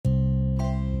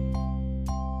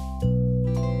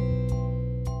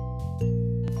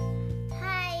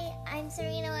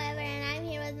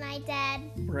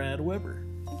Brad Weber.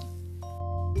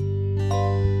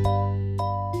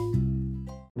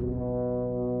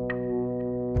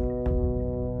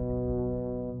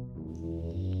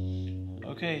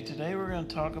 Okay, today we're going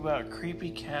to talk about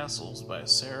Creepy Castles by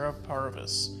Sarah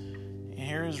Parvis. And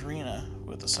here is Rena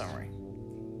with the summary.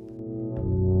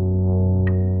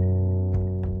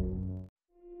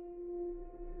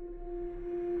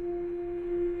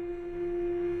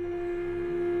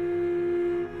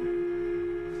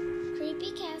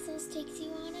 Creepy Castles takes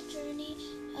you on a journey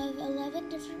of 11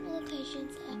 different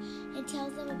locations and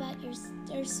tells them about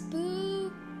their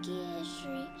spooky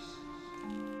history.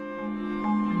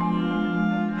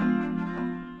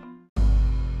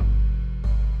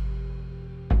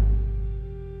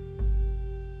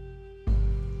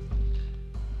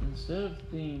 Instead of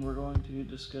theme, we're going to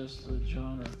discuss the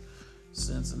genre,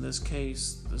 since in this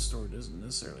case, the story doesn't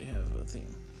necessarily have a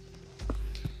theme.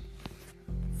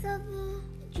 So the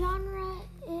genre,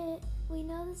 we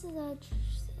know this is a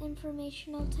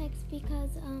informational text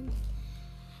because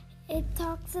it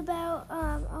talks about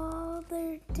all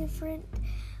the different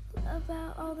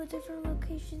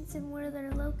locations and where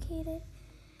they're located,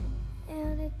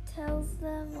 and it tells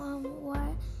them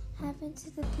what happened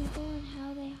to the people and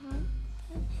how they haunt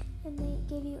them, and they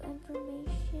give you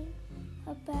information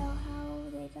about how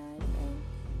they died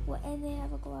and they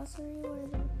have a glossary where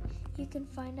you can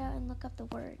find out and look up the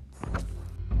words.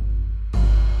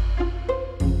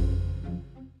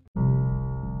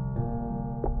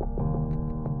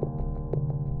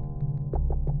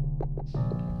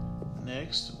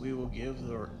 Next, we will give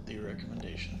the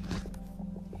recommendation.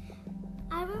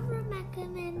 I would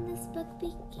recommend this book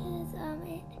because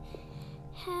it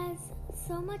has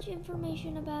so much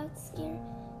information about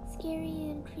scary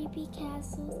and creepy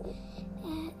castles,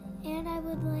 and I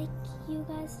would like you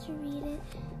guys to read it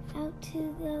out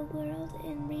to the world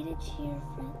and read it to your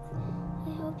friends. I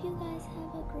hope you guys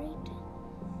have a great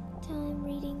time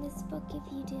reading this book if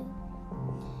you do.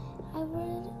 I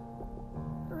would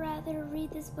rather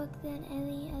read this book than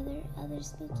any other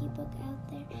spooky book out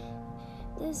there.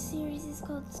 This series is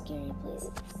called Scary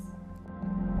Places.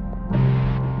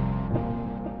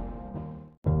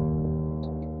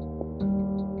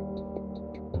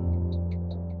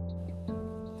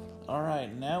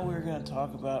 Alright, now we're going to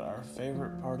talk about our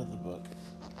favorite part of the book.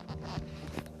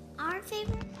 Our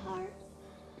favorite part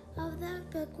of that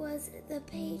book was the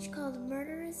page called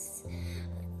Murderous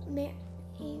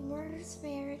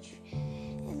Marriage,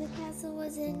 and the castle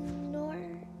was in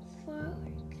Norfolk,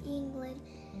 England,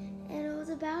 and it was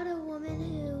about a woman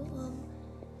who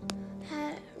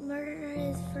had murdered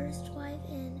his first wife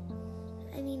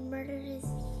murdered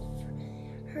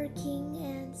her king,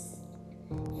 and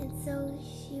so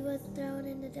she was thrown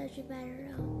in the dungeon by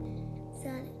her own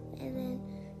son. And then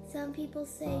some people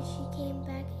say she came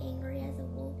back angry as a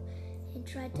wolf and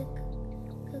tried to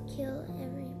kill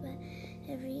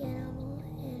every animal,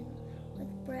 and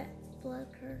with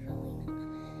blood-curdling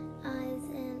eyes.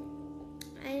 And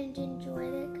I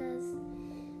enjoyed it because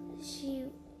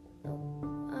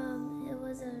it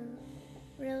was a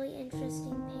really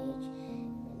interesting page.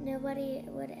 Nobody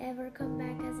would ever come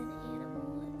back as an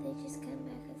animal; they just come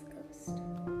back as ghosts.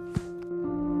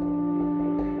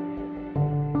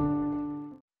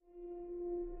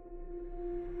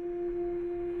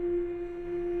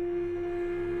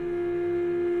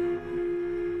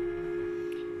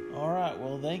 Alright,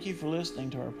 well, thank you for listening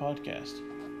to our podcast.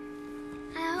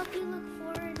 I hope you look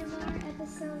forward to more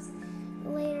episodes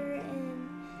later in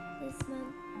this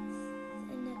month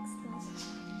and next month.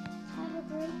 Have a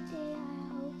great day. I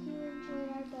hope you enjoyed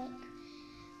our book.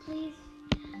 Please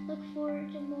look forward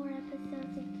to more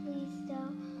episodes, and please